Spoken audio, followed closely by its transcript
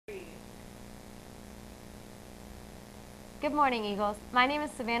Good morning, Eagles. My name is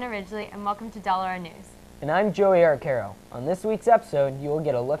Savannah Ridgely, and welcome to Del Oro News. And I'm Joey Arcaro. On this week's episode, you will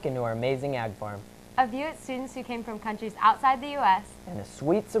get a look into our amazing ag farm. A view at students who came from countries outside the U.S. And a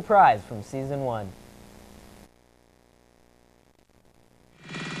sweet surprise from Season 1.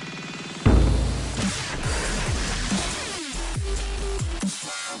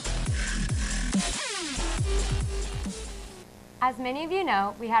 As many of you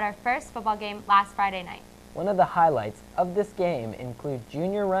know, we had our first football game last Friday night. One of the highlights of this game include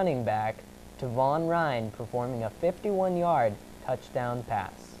junior running back Tavon Ryan performing a 51-yard touchdown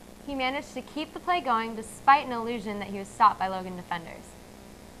pass. He managed to keep the play going despite an illusion that he was stopped by Logan defenders.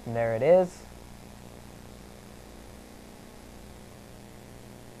 And there it is.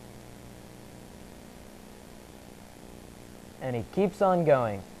 And he keeps on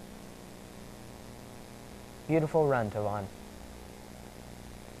going. Beautiful run, Tavon.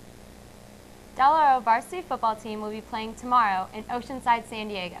 Del Oro varsity football team will be playing tomorrow in Oceanside, San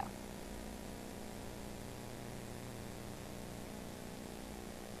Diego.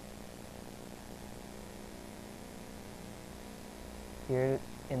 Here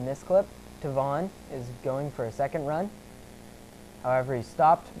in this clip, Tavon is going for a second run. However, he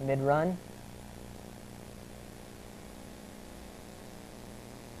stopped mid-run.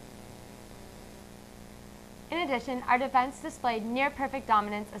 In addition, our defense displayed near-perfect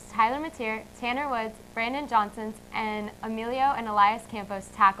dominance as Tyler Mateer, Tanner Woods, Brandon Johnson, and Emilio and Elias Campos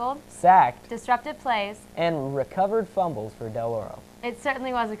tackled, sacked, disrupted plays, and recovered fumbles for Del Oro. It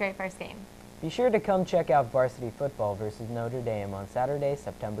certainly was a great first game. Be sure to come check out varsity football versus Notre Dame on Saturday,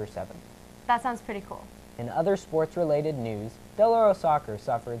 September 7th. That sounds pretty cool. In other sports-related news, Del Oro soccer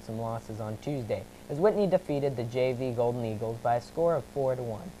suffered some losses on Tuesday as Whitney defeated the JV Golden Eagles by a score of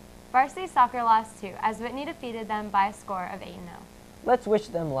 4-1. Varsity soccer lost too, as Whitney defeated them by a score of 8-0. Let's wish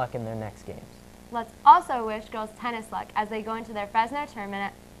them luck in their next games. Let's also wish girls tennis luck as they go into their Fresno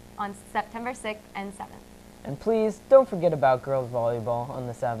tournament on September 6th and 7th. And please, don't forget about girls volleyball on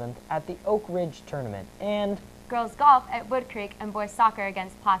the 7th at the Oak Ridge Tournament and girls golf at Wood Creek and boys soccer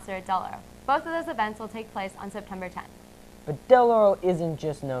against Placer at Del Oro. Both of those events will take place on September 10th. But Del Oro isn't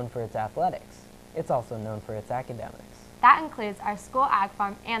just known for its athletics. It's also known for its academics. That includes our school ag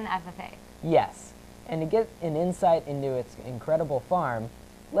farm and the FFA. Yes, and to get an insight into its incredible farm,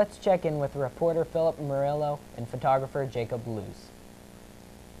 let's check in with reporter Philip Murillo and photographer Jacob Luz.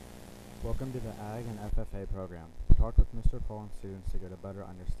 Welcome to the Ag and FFA program. We'll talk with Mr. Paul and students to get a better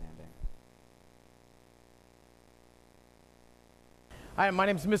understanding. Hi, my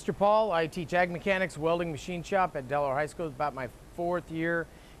name is Mr. Paul. I teach ag mechanics welding machine shop at Del Oro High School. It's about my 4th year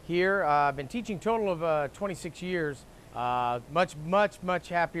here. I've been teaching total of 26 years. Much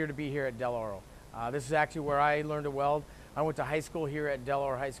happier to be here at Del Oro. This is actually where I learned to weld. I went to high school here at Del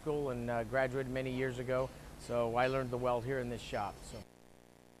Oro High School and graduated many years ago. So I learned to weld here in this shop. So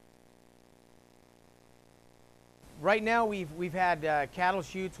right now we've had cattle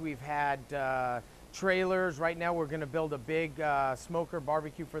chutes, we've had trailers. Right now we're going to build a big smoker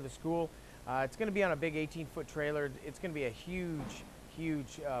barbecue for the school. It's going to be on a big 18-foot trailer. It's going to be a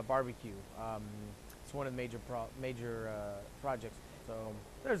huge barbecue. It's one of the major projects. So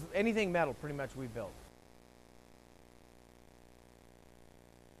there's anything metal pretty much we built.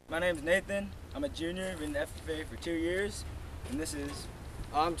 My name's Nathan. I'm a junior, been in FFA for 2 years, and this is.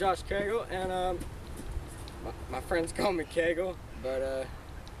 I'm Josh Cagle, and my friends call me Cagle, but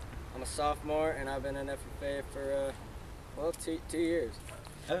I'm a sophomore, and I've been in FFA for well, two years.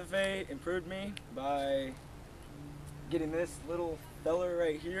 FFA improved me by getting this little fella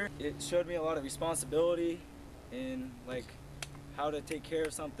right here. It showed me a lot of responsibility in like how to take care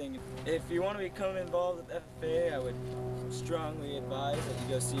of something. If you want to become involved with FFA, I would strongly advise that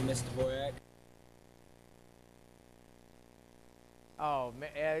you go see Ms. Dvorak. Oh,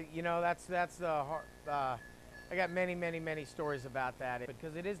 you know, that's the hard. I got many stories about that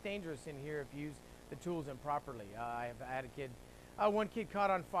because it is dangerous in here if you use the tools improperly. I had a kid. One kid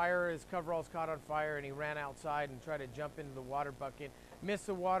caught on fire, his coveralls caught on fire, and he ran outside and tried to jump into the water bucket, missed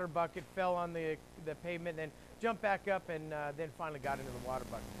the water bucket, fell on the pavement, then jumped back up, and then finally got into the water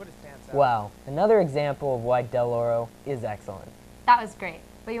bucket, put his pants out. Wow, another example of why Del Oro is excellent. That was great.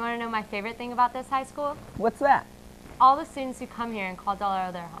 But you want to know my favorite thing about this high school? What's that? All the students who come here and call Del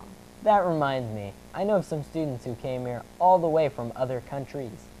Oro their home. That reminds me, I know of some students who came here all the way from other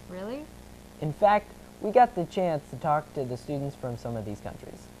countries. Really? In fact, we got the chance to talk to the students from some of these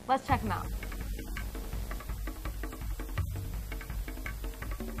countries. Let's check them out.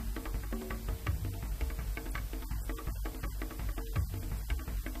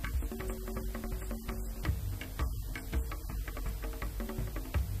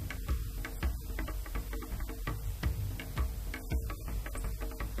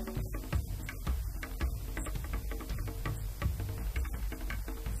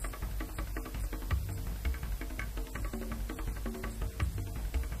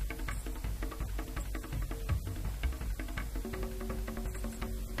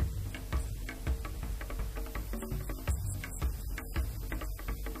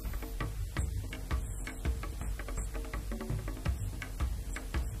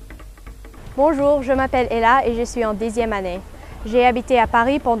 Bonjour, je m'appelle Ella et je suis en 10e année. J'ai habité à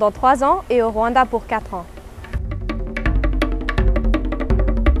Paris pendant 3 ans et au Rwanda pour 4 ans.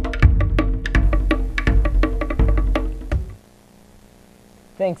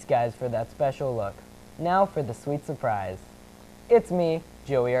 Thanks guys for that special look. Now for the sweet surprise. It's me,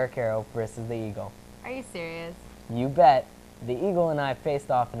 Joey Arcaro versus the Eagle. Are you serious? You bet. The Eagle and I faced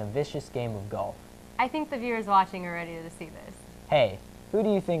off in a vicious game of golf. I think the viewers watching are ready to see this. Hey, who do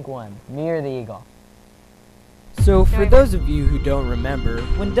you think won, me or the Eagle? So, for those of you who don't remember,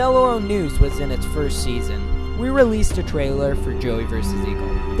 when Del Oro News was in its first season, we released a trailer for Joey vs.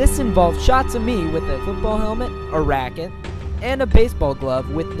 Eagle. This involved shots of me with a football helmet, a racket, and a baseball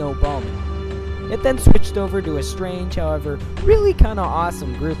glove with no ball mitt. It then switched over to a strange, however, really kinda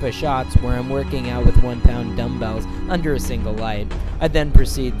awesome group of shots where I'm working out with 1-pound dumbbells under a single light. I then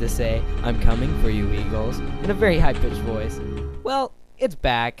proceed to say, "I'm coming for you, Eagles," in a very high-pitched voice. Well, it's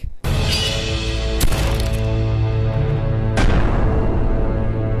back.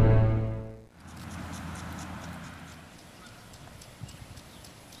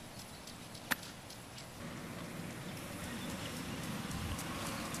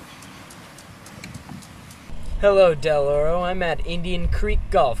 Hello, Del Oro. I'm at Indian Creek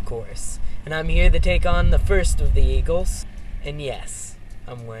Golf Course, and I'm here to take on the first of the Eagles. And yes,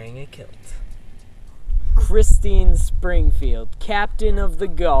 I'm wearing a kilt. Christine Springfield, captain of the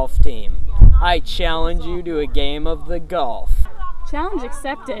golf team. I challenge you to a game of the golf. Challenge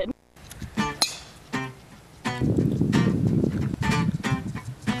accepted.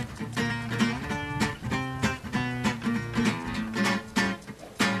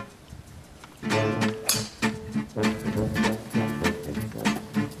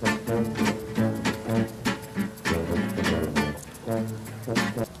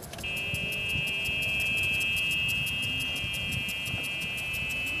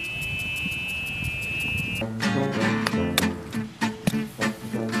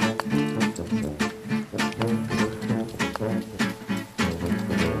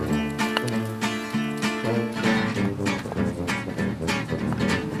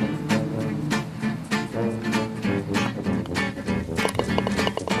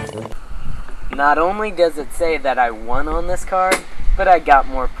 Not only does it say that I won on this card, but I got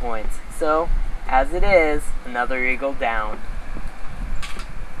more points. So, as it is, another Eagle down.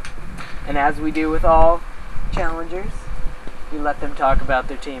 And as we do with all challengers, we let them talk about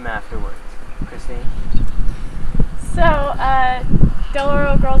their team afterwards. Christine? So, Del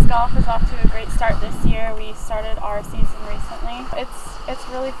Oro Girls Golf is off to a great start this year. We started our season recently. It's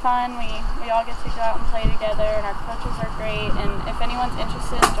really fun. We all get to go out and play together, and our coaches are great. And if anyone's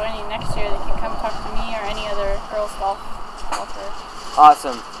interested in joining next year, they can come talk to me or any other girls golfer.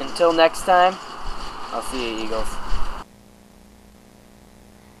 Awesome. Until next time, I'll see you, Eagles.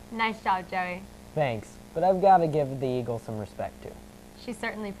 Nice job, Joey. Thanks, but I've got to give the Eagle some respect too. She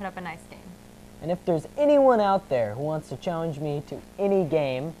certainly put up a nice game. And if there's anyone out there who wants to challenge me to any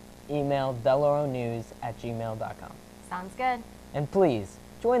game, email deloronews@gmail.com. Sounds good. And please,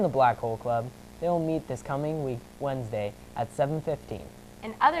 join the Black Hole Club. They will meet this coming week, Wednesday, at 7:15.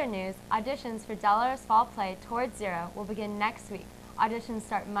 In other news, auditions for Del Oro's fall play Towards Zero will begin next week. Auditions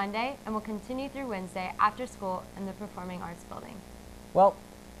start Monday and will continue through Wednesday after school in the Performing Arts Building. Well,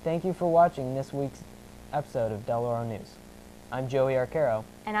 thank you for watching this week's episode of Del Oro News. I'm Joey Arcaro.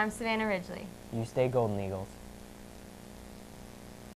 And I'm Savannah Ridgely. You stay golden, Eagles.